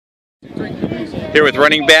Here with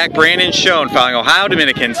running back Brandon Schoen following Ohio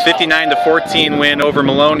Dominican's 59-14 win over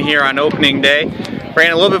Malone here on opening day.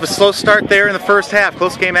 Brandon, a little bit of a slow start there in the first half.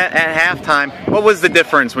 Close game at halftime. What was the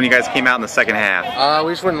difference when you guys came out in the second half?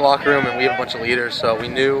 We just went in the locker room and we have a bunch of leaders, so we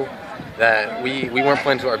knew that we weren't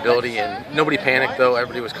playing to our ability, and nobody panicked though.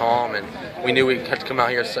 Everybody was calm, and we knew we had to come out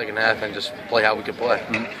here in the second half and just play how we could play.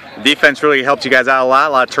 The defense really helped you guys out a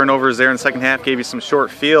lot of turnovers there in the second half, gave you some short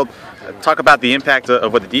field. Talk about the impact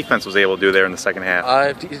of what the defense was able to do there in the second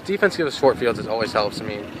half. If defense gives us short fields, it always helps. I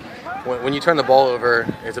mean, when you turn the ball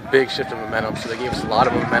over, it's a big shift in momentum, so they gave us a lot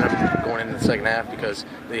of momentum going into the second half because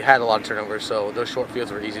they had a lot of turnovers, so those short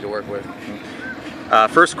fields were easy to work with.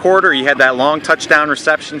 First quarter, you had that long touchdown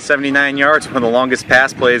reception, 79 yards, one of the longest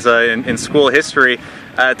pass plays in school history.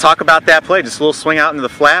 Talk about that play, just a little swing out into the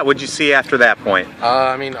flat. What did you see after that point?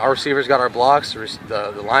 I mean, our receivers got our blocks,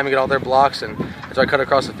 the linemen got all their blocks, and as I cut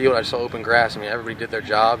across the field, I just saw open grass. I mean, everybody did their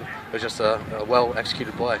job. It was just a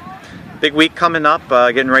well-executed play. Big week coming up,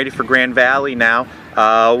 getting ready for Grand Valley now.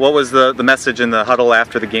 What was the message in the huddle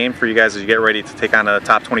after the game for you guys as you get ready to take on a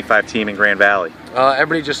top 25 team in Grand Valley?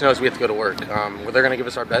 Everybody just knows we have to go to work. They're going to give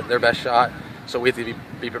us their best shot, so we have to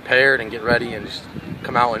be prepared and get ready and just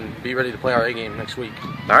come out and be ready to play our A game next week.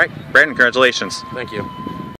 All right, Brandon, congratulations. Thank you.